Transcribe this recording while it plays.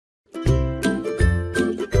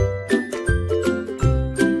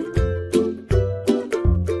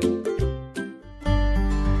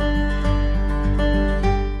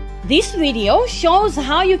This video shows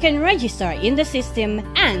how you can register in the system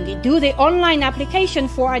and do the online application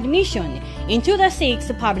for admission into the 6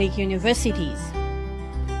 public universities.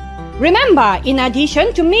 Remember, in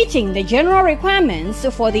addition to meeting the general requirements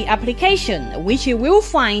for the application, which you will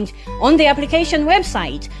find on the application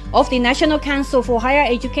website of the National Council for Higher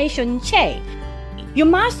Education (CHE), you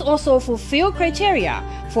must also fulfill criteria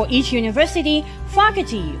for each university,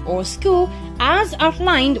 faculty, or school as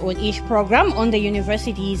outlined on each program on the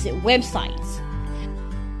university's websites.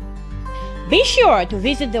 Be sure to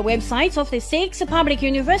visit the websites of the 6 public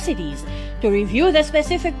universities to review the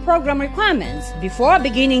specific program requirements before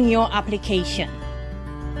beginning your application.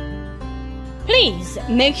 Please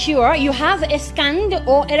make sure you have a scanned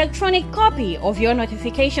or electronic copy of your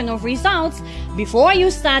notification of results before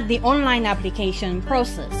you start the online application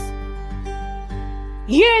process.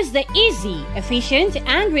 Here's the easy, efficient,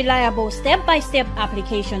 and reliable step-by-step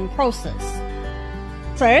application process.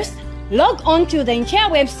 First, log on to the entire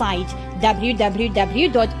website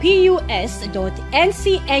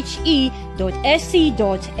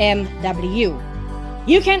www.pus.nche.sc.mw.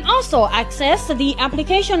 You can also access the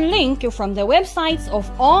application link from the websites of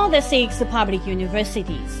all the 6 public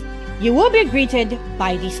universities. You will be greeted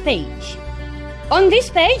by this page. On this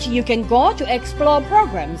page, you can go to Explore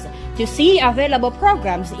Programs to see available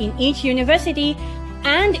programs in each university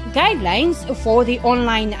and guidelines for the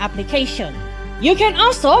online application. You can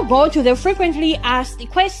also go to the Frequently Asked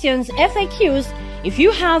Questions FAQs if you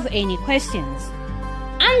have any questions.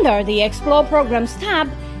 Under the Explore Programs tab,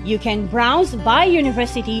 you can browse by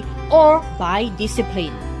university or by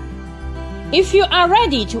discipline. If you are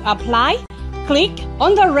ready to apply, click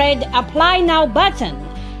on the red Apply Now button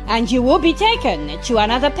and you will be taken to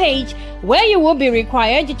another page where you will be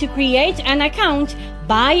required to create an account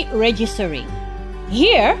by registering.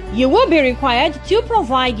 Here, you will be required to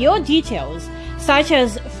provide your details such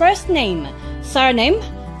as first name, surname,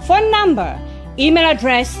 phone number, email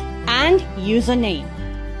address, and username.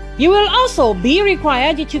 You will also be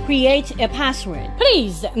required to create a password.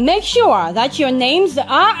 Please make sure that your names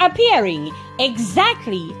are appearing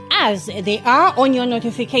exactly as they are on your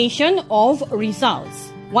notification of results.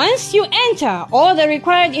 Once you enter all the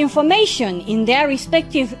required information in their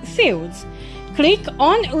respective fields, click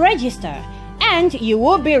on Register and you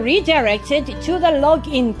will be redirected to the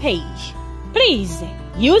login page. Please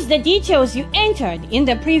use the details you entered in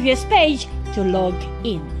the previous page to log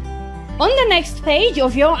in. On the next page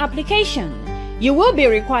of your application, you will be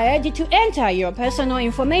required to enter your personal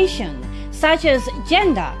information such as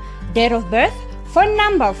gender, date of birth, phone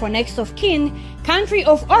number for next of kin, country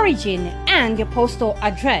of origin, and postal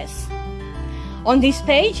address. On this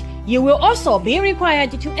page, you will also be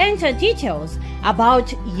required to enter details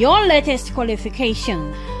about your latest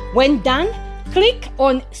qualification. When done, click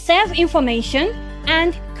on Save Information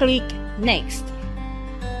and click Next.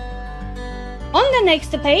 On the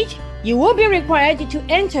next page, you will be required to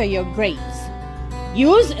enter your grades.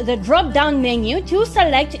 Use the drop-down menu to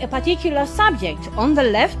select a particular subject on the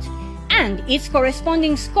left and its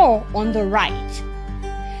corresponding score on the right.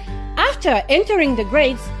 After entering the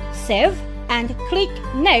grades, save and click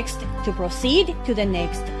Next to proceed to the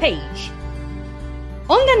next page.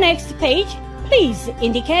 On the next page, please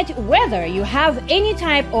indicate whether you have any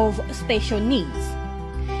type of special needs.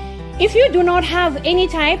 If you do not have any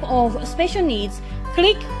type of special needs,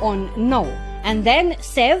 click on No and then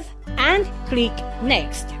save and click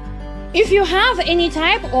Next. If you have any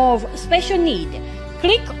type of special need,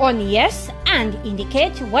 click on Yes and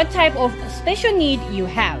indicate what type of special need you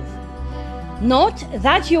have. Note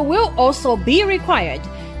that you will also be required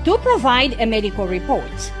to provide a medical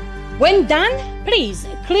report. When done, please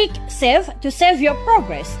click Save to save your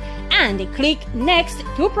progress and click Next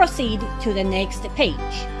to proceed to the next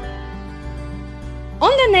page.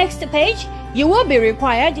 On the next page, you will be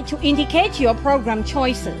required to indicate your program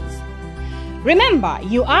choices. Remember,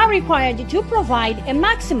 you are required to provide a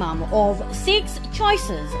maximum of 6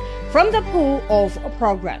 choices from the pool of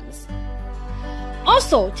programs.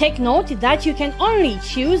 Also, take note that you can only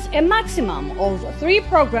choose a maximum of 3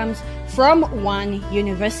 programs from one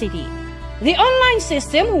university. The online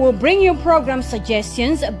system will bring you program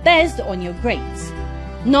suggestions based on your grades.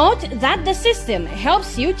 Note that the system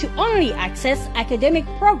helps you to only access academic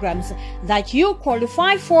programs that you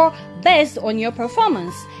qualify for based on your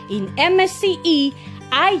performance in MSCE,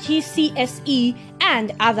 IGCSE,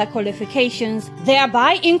 and other qualifications,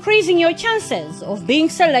 thereby increasing your chances of being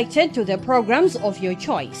selected to the programs of your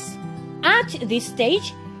choice. At this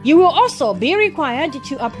stage, you will also be required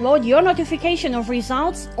to upload your notification of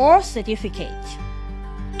results or certificate.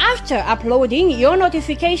 After uploading your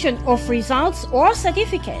notification of results or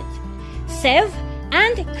certificate, save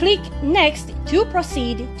and click Next to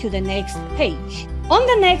proceed to the next page. On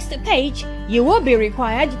the next page, you will be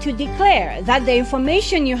required to declare that the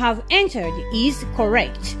information you have entered is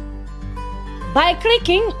correct. By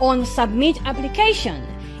clicking on Submit Application,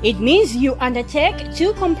 it means you undertake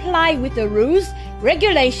to comply with the rules,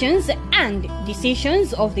 regulations, and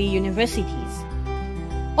decisions of the universities.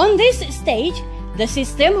 On this stage, the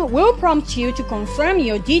system will prompt you to confirm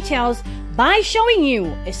your details by showing you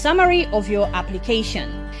a summary of your application.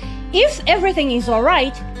 If everything is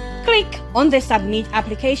alright, click on the Submit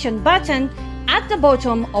Application button at the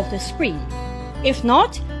bottom of the screen. If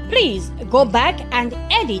not, please go back and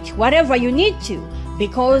edit whatever you need to,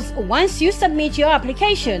 because once you submit your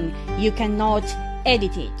application, you cannot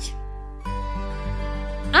edit it.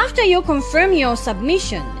 After you confirm your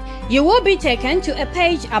submission, you will be taken to a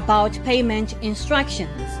page about payment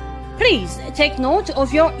instructions. Please take note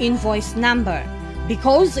of your invoice number,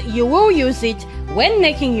 because you will use it when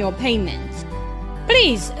making your payments.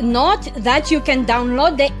 Please note that you can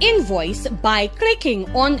download the invoice by clicking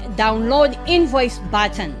on Download Invoice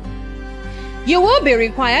button. You will be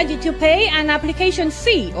required to pay an application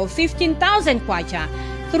fee of 15,000 kwacha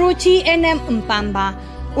through TNM Mpamba,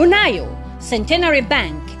 Unayo, Centenary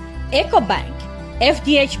Bank, EcoBank,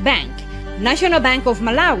 FDH Bank, National Bank of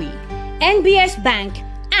Malawi, NBS Bank,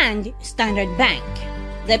 and Standard Bank.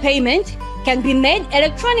 The payment can be made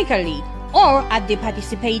electronically or at the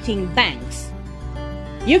participating banks.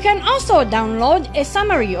 You can also download a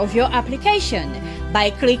summary of your application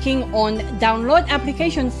by clicking on Download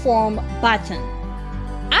Application Form button.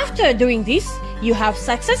 After doing this, you have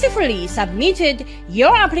successfully submitted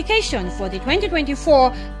your application for the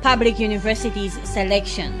 2024 Public Universities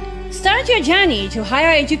Selection. Start your journey to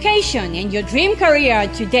higher education and your dream career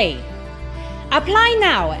today. Apply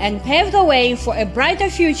now and pave the way for a brighter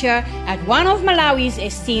future at one of Malawi's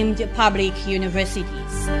esteemed public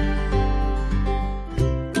universities.